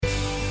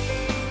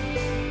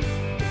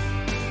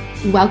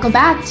Welcome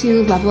back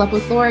to Level Up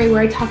with Lori,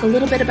 where I talk a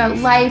little bit about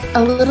life,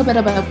 a little bit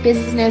about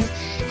business,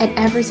 and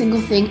every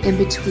single thing in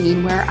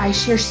between, where I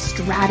share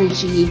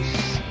strategy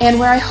and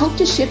where I hope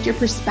to shift your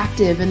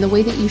perspective and the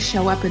way that you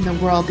show up in the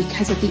world.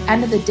 Because at the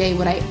end of the day,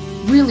 what I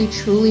really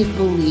truly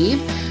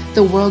believe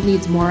the world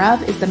needs more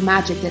of is the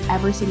magic that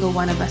every single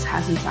one of us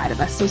has inside of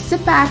us. So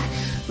sit back,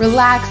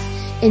 relax,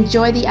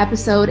 enjoy the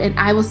episode, and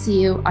I will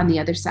see you on the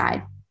other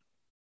side.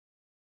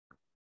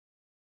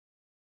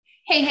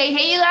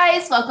 Hey, you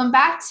guys. Welcome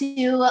back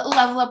to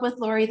Level Up with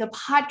Lori, the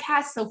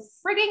podcast. So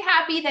frigging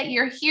happy that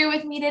you're here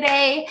with me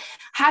today.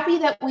 Happy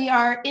that we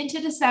are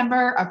into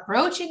December,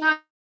 approaching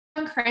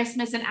on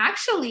Christmas, and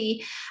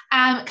actually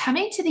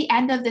coming to the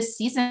end of this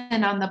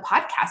season on the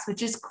podcast,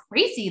 which is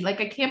crazy.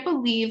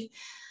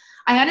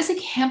 I honestly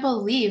can't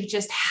believe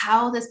just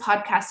how this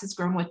podcast has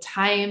grown with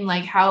time,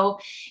 like how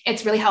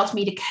it's really helped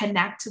me to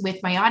connect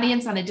with my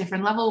audience on a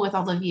different level with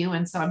all of you.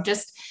 And so I'm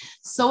just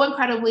so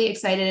incredibly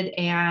excited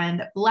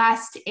and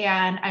blessed.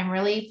 And I'm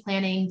really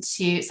planning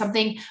to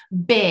something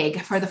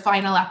big for the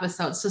final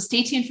episode. So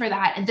stay tuned for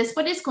that. And this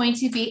one is going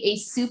to be a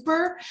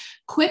super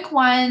quick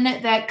one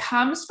that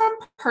comes from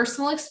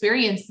personal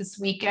experience this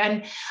week.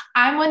 And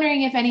I'm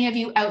wondering if any of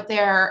you out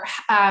there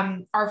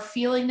are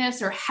feeling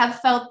this or have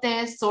felt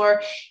this,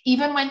 or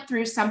even went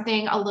through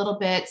something a little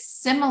bit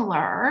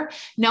similar,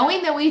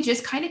 knowing that we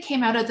just kind of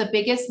came out of the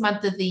biggest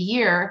month of the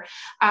year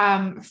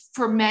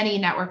for many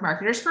network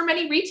marketers, for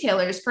many retailers,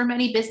 for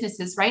many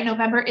businesses, right?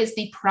 November is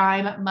the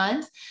prime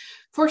month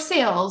for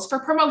sales, for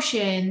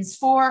promotions,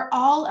 for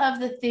all of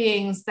the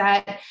things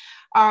that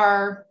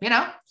are,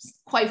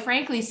 quite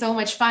frankly, so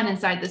much fun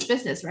inside this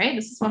business, right?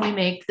 This is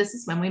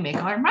when we make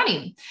all our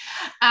money.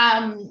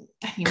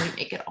 We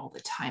make it all the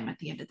time at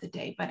the end of the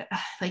day, but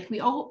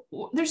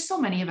there's so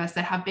many of us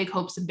that have big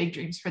hopes and big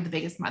dreams for the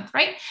biggest month,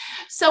 right?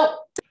 So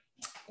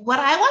what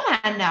I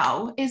want to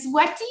know is,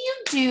 what do you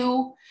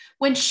do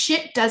when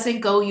shit doesn't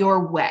go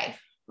your way?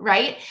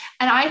 Right.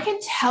 And I can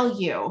tell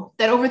you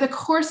that over the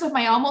course of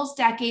my almost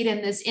decade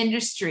in this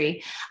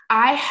industry,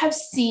 I have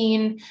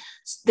seen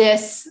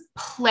this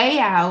play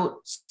out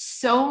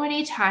so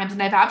many times,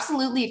 and I've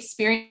absolutely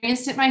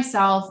experienced it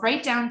myself,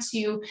 right down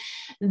to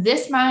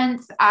this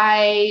month.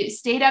 I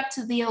stayed up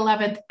to the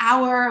 11th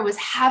hour. I was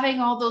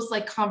having all those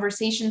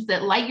conversations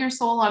that light your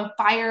soul on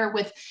fire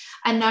with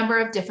a number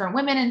of different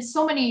women. And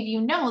so many of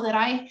you know that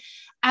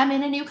I'm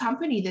in a new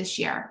company this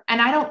year, and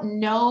I don't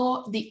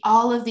know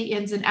all of the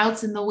ins and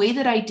outs in the way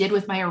that I did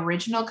with my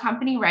original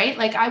company, right?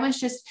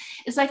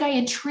 It's like I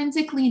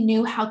intrinsically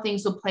knew how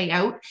things would play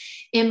out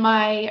in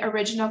my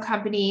original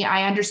company.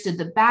 I understood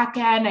the back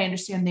end. I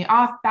understand the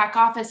back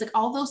office,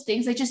 all those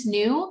things. I just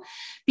knew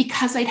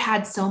because I'd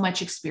had so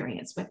much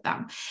experience with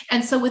them.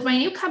 And so with my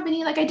new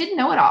company, I didn't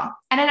know it all,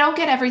 and I don't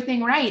get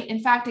everything right. In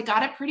fact, I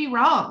got it pretty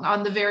wrong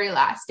on the very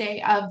last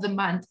day of the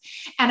month.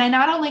 And I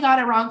not only got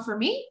it wrong for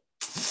me,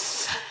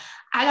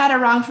 I got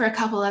it wrong for a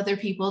couple other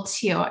people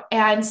too.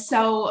 And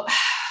so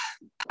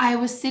I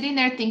was sitting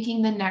there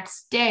thinking the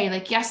next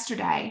day,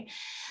 yesterday,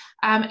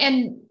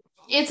 and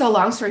it's a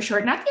long story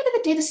short. And at the end of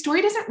the day, the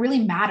story doesn't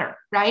really matter,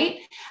 right?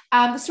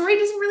 The story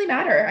doesn't really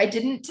matter. I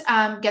didn't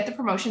get the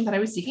promotion that I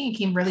was seeking. It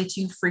came really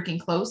too freaking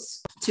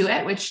close to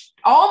it, which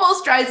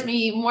almost drives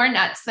me more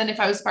nuts than if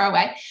I was far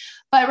away.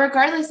 But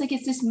regardless,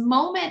 it's this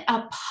moment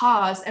of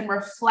pause and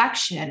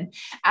reflection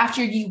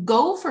after you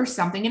go for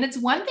something. And it's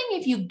one thing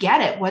if you get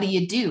it, what do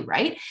you do,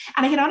 right?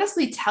 And I can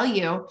honestly tell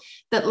you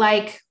that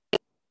I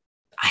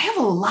have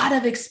a lot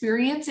of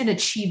experience in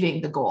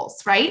achieving the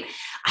goals, right?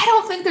 I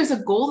don't think there's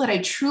a goal that I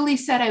truly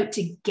set out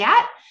to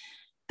get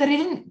that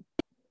I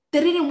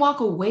didn't walk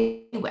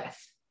away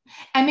with.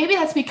 And maybe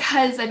that's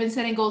because I've been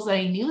setting goals that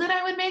I knew that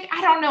I would make. I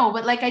don't know,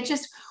 but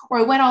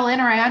I went all in,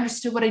 or I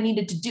understood what I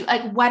needed to do,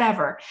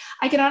 whatever.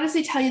 I can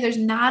honestly tell you there's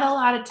not a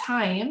lot of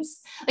times,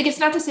 it's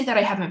not to say that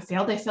I haven't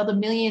failed. I failed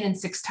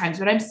 1,000,006 times,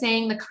 but I'm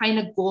saying the kind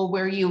of goal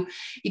where you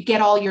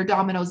get all your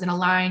dominoes in a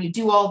line, you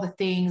do all the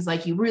things,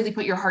 you really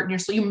put your heart and your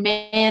soul, you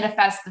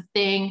manifest the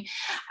thing.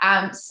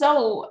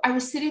 So I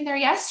was sitting there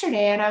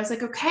yesterday and I was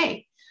like,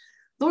 okay,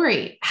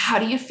 Lori, how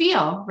do you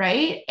feel?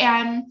 Right.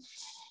 And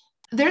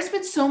there's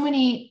been so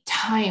many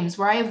times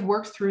where I have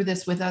worked through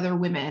this with other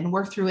women,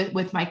 worked through it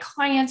with my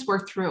clients,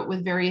 worked through it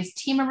with various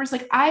team members.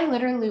 I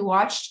literally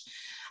watched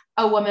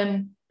a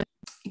woman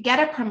get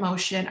a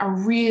promotion, a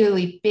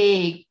really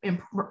big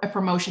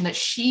promotion that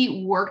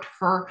she worked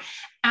her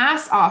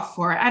ass off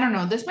for. I don't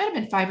know, this might've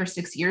been 5 or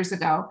 6 years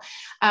ago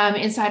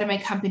inside of my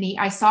company.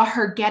 I saw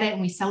her get it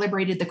and we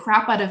celebrated the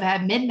crap out of it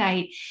at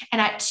midnight.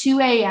 And at 2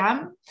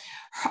 a.m.,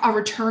 a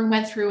return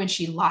went through and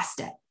she lost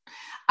it.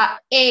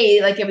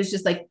 It was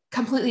just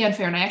completely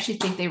unfair. And I actually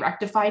think they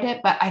rectified it,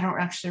 but I don't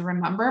actually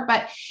remember.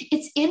 But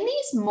it's in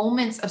these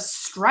moments of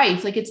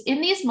strife, it's in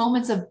these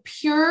moments of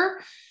pure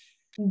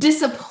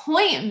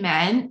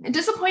disappointment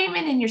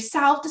in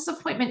yourself,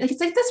 disappointment. It's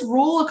this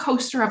roller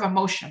coaster of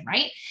emotion,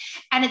 right?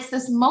 And it's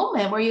this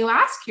moment where you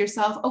ask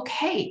yourself,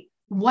 okay,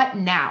 what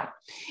now?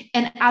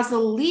 And as a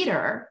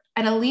leader,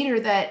 and a leader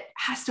that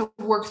has to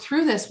work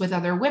through this with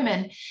other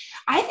women,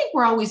 I think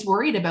we're always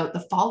worried about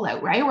the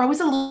fallout, right? We're always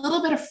a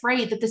little bit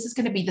afraid that this is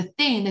going to be the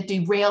thing that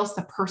derails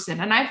the person.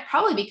 And I've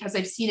probably, because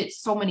I've seen it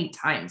so many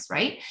times,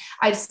 right?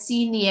 I've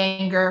seen the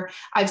anger,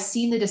 I've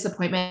seen the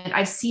disappointment,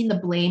 I've seen the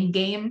blame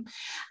game.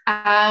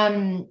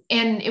 And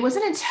it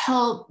wasn't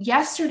until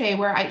yesterday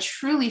where I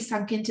truly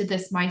sunk into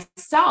this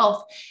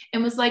myself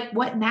and was like,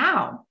 what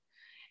now?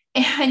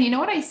 And you know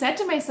what I said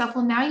to myself?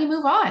 Well, now you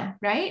move on,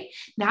 right?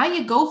 Now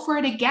you go for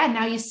it again.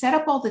 Now you set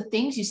up all the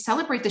things, you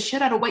celebrate the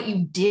shit out of what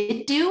you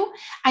did do,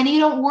 and you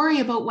don't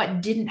worry about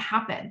what didn't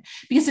happen.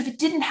 Because if it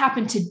didn't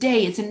happen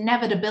today, it's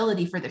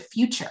inevitability for the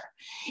future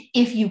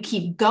if you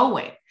keep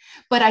going.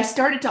 But I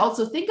started to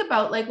also think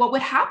about like, what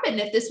would happen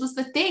if this was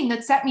the thing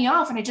that set me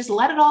off and I just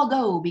let it all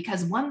go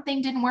because one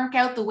thing didn't work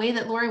out the way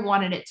that Lori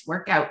wanted it to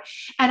work out.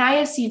 And I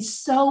have seen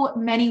so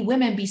many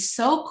women be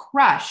so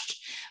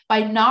crushed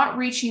by not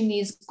reaching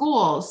these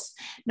goals,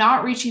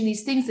 not reaching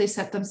these things they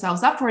set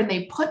themselves up for, and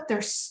they put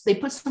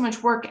so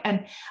much work.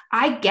 And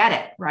I get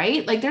it,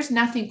 right? Like there's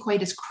nothing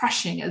quite as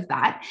crushing as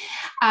that.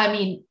 I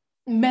mean,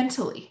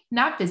 mentally,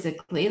 not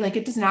physically, like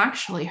it doesn't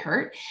actually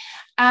hurt.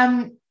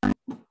 But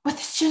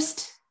it's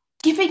just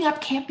giving up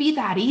can't be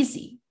that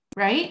easy,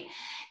 right?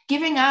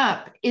 Giving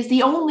up is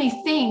the only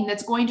thing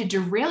that's going to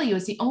derail you.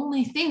 It's the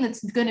only thing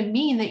that's going to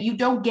mean that you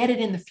don't get it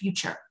in the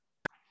future.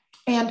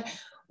 And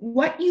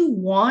what you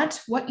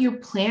want, what you're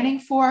planning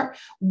for,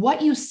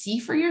 what you see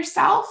for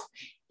yourself,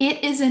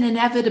 it is an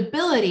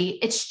inevitability.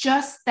 It's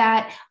just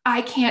that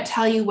I can't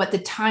tell you what the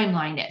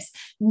timeline is.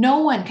 No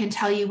one can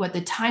tell you what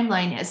the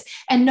timeline is.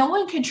 And no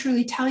one can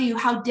truly tell you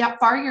how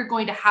far you're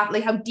going to have,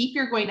 like how deep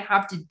you're going to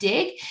have to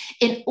dig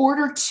in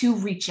order to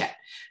reach it.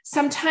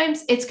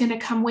 Sometimes it's going to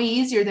come way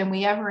easier than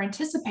we ever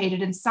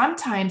anticipated. And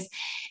sometimes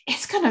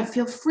it's going to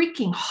feel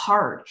freaking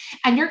hard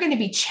and you're going to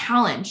be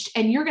challenged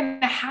and you're going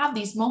to have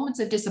these moments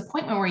of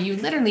disappointment where you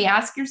literally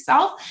ask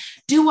yourself,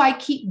 do I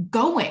keep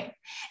going?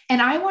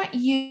 And I want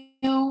you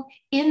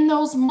in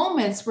those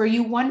moments where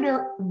you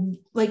wonder,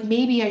 like,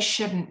 maybe I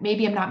shouldn't,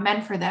 maybe I'm not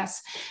meant for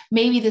this.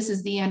 Maybe this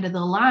is the end of the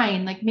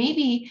line. Like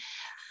maybe,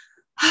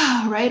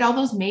 right? All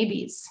those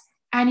maybes.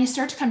 And you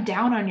start to come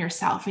down on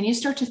yourself and you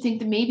start to think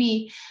that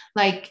maybe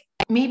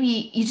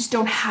you just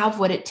don't have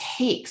what it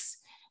takes.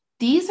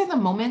 These are the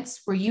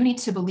moments where you need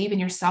to believe in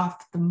yourself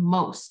the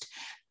most.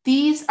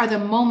 These are the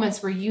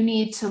moments where you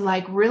need to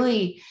like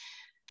really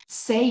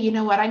say, you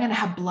know what, I'm going to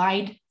have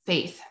blind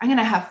faith. I'm going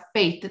to have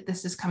faith that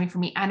this is coming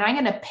from me. And I'm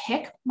going to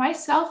pick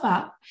myself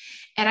up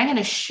and I'm going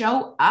to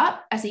show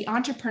up as the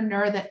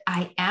entrepreneur that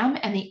I am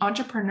and the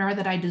entrepreneur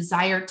that I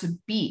desire to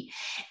be.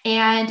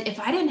 And if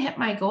I didn't hit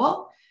my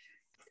goal,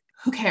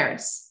 who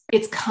cares?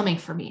 It's coming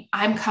for me.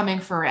 I'm coming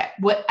for it,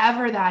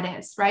 whatever that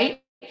is, right?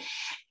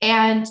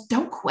 And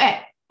don't quit,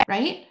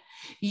 right?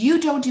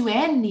 You don't do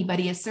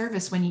anybody a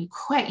service when you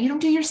quit. You don't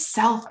do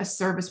yourself a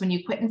service when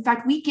you quit. In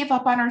fact, we give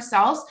up on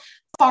ourselves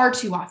far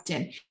too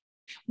often.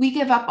 We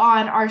give up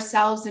on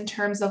ourselves in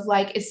terms of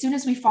like, as soon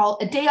as we fall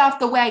a day off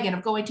the wagon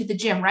of going to the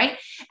gym, right?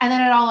 And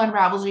then it all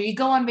unravels, or you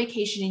go on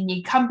vacation and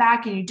you come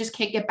back and you just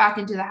can't get back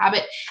into the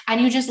habit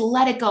and you just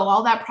let it go.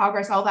 All that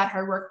progress, all that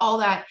hard work, all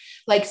that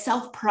like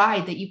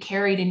self-pride that you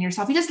carried in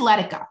yourself, you just let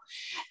it go.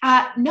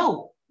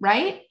 No,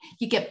 right?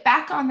 You get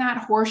back on that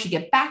horse, you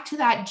get back to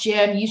that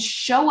gym, you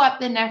show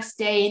up the next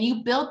day and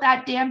you build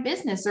that damn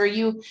business or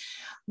you,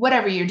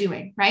 whatever you're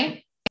doing,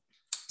 right?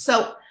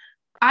 So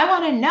I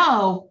want to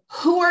know,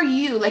 who are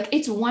you? Like,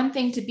 it's one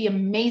thing to be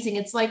amazing.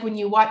 It's like when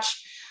you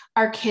watch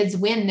our kids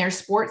win their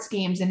sports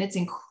games and it's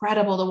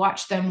incredible to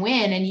watch them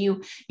win and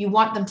you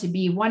want them to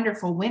be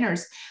wonderful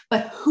winners,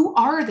 but who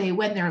are they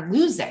when they're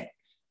losing,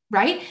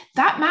 right?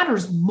 That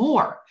matters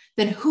more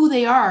than who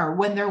they are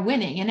when they're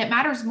winning. And it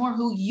matters more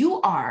who you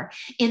are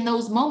in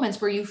those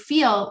moments where you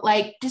feel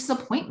like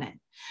disappointment,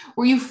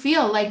 where you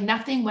feel like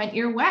nothing went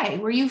your way,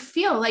 where you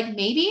feel like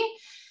maybe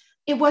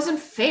it wasn't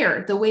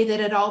fair the way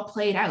that it all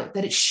played out,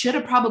 that it should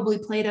have probably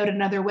played out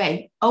another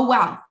way. Oh,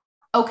 wow.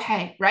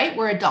 Okay. Right.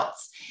 We're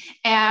adults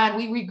and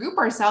we regroup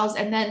ourselves.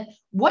 And then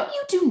what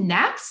you do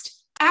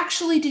next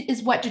actually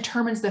is what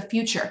determines the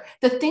future.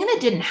 The thing that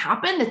didn't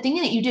happen, the thing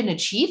that you didn't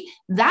achieve,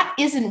 that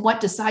isn't what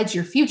decides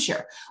your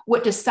future.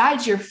 What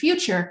decides your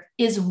future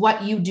is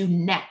what you do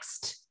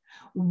next.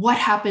 What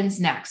happens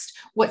next?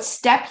 What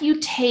step you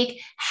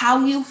take,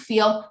 how you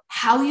feel,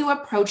 how you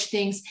approach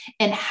things,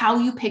 and how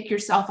you pick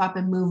yourself up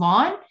and move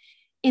on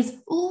is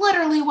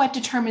literally what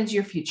determines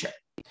your future.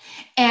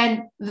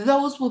 And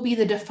those will be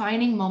the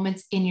defining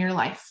moments in your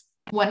life,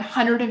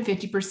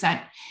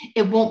 150%.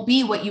 It won't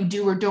be what you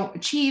do or don't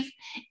achieve.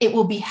 It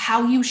will be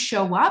how you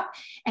show up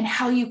and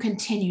how you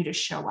continue to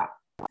show up.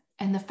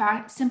 And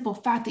the simple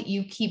fact that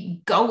you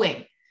keep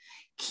going,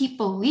 keep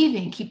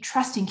believing, keep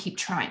trusting, keep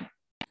trying.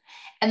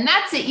 And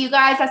that's it, you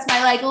guys. That's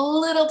my like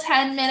little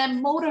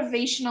 10-minute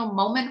motivational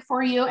moment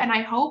for you. And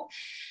I hope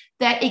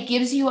that it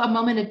gives you a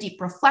moment of deep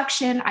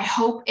reflection. I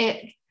hope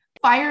it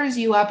fires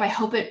you up. I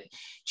hope it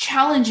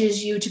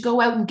challenges you to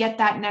go out and get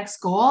that next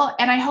goal.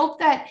 And I hope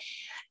that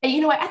And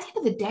you know what? At the end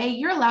of the day,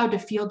 you're allowed to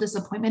feel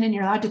disappointment and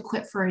you're allowed to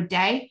quit for a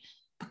day,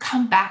 but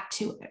come back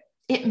to it.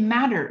 It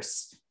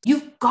matters.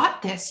 You've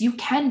got this. You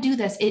can do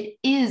this. It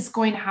is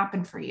going to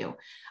happen for you.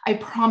 I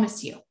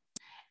promise you.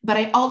 But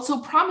I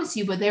also promise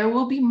you, but there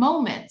will be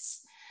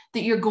moments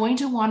that you're going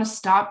to want to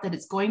stop, that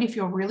it's going to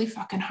feel really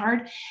fucking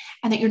hard,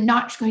 and that you're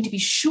not going to be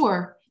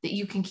sure that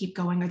you can keep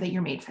going or that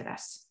you're made for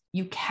this.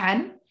 You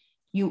can,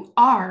 you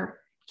are,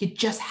 you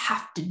just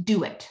have to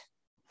do it.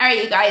 All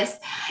right, you guys,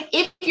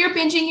 if you're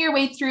binging your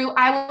way through,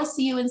 I will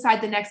see you inside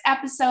the next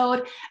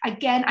episode.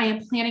 Again, I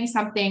am planning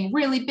something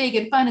really big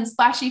and fun and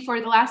splashy for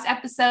the last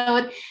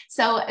episode.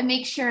 So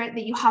make sure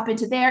that you hop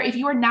into there. If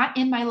you are not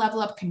in my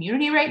Level Up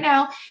community right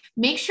now,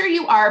 make sure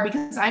you are,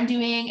 because I'm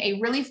doing a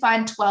really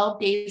fun 12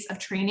 days of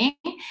training,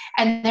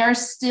 and they're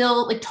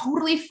still like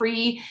totally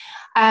free,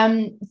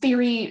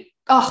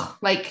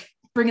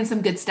 bringing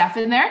some good stuff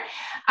in there.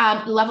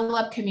 Level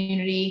Up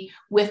community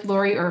with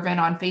Lori Irvin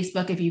on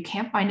Facebook. If you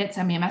can't find it,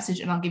 send me a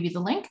message and I'll give you the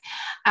link.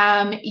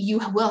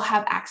 You will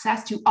have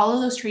access to all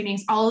of those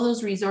trainings, all of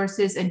those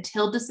resources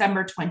until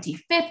December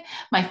 25th,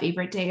 my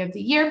favorite day of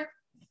the year,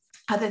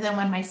 other than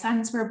when my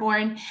sons were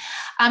born.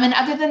 And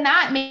other than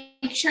that,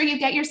 make sure you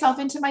get yourself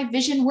into my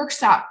vision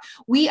workshop.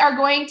 We are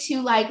going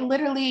to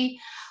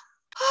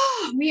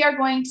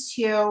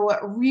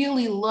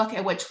really look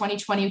at what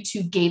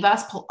 2022 gave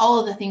us, pull all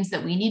of the things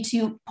that we need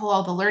to, pull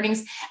all the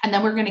learnings, and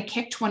then we're going to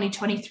kick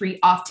 2023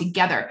 off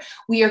together.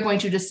 We are going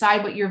to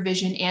decide what your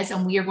vision is,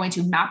 and we are going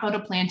to map out a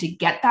plan to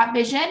get that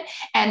vision.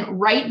 And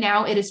right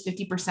now it is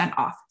 50%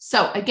 off.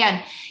 So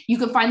again, you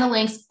can find the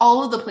links,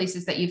 all of the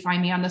places that you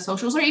find me on the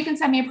socials, or you can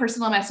send me a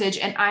personal message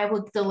and I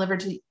will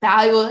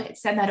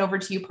send that over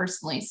to you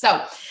personally.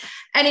 So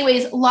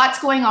anyways, lots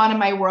going on in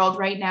my world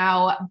right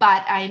now,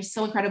 but I'm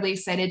so incredibly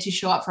excited to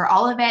show up for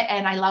all of it.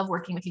 And I love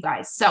working with you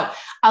guys. So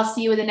I'll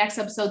see you in the next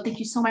episode. Thank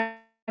you so much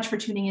for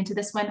tuning into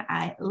this one.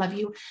 I love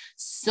you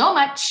so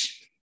much.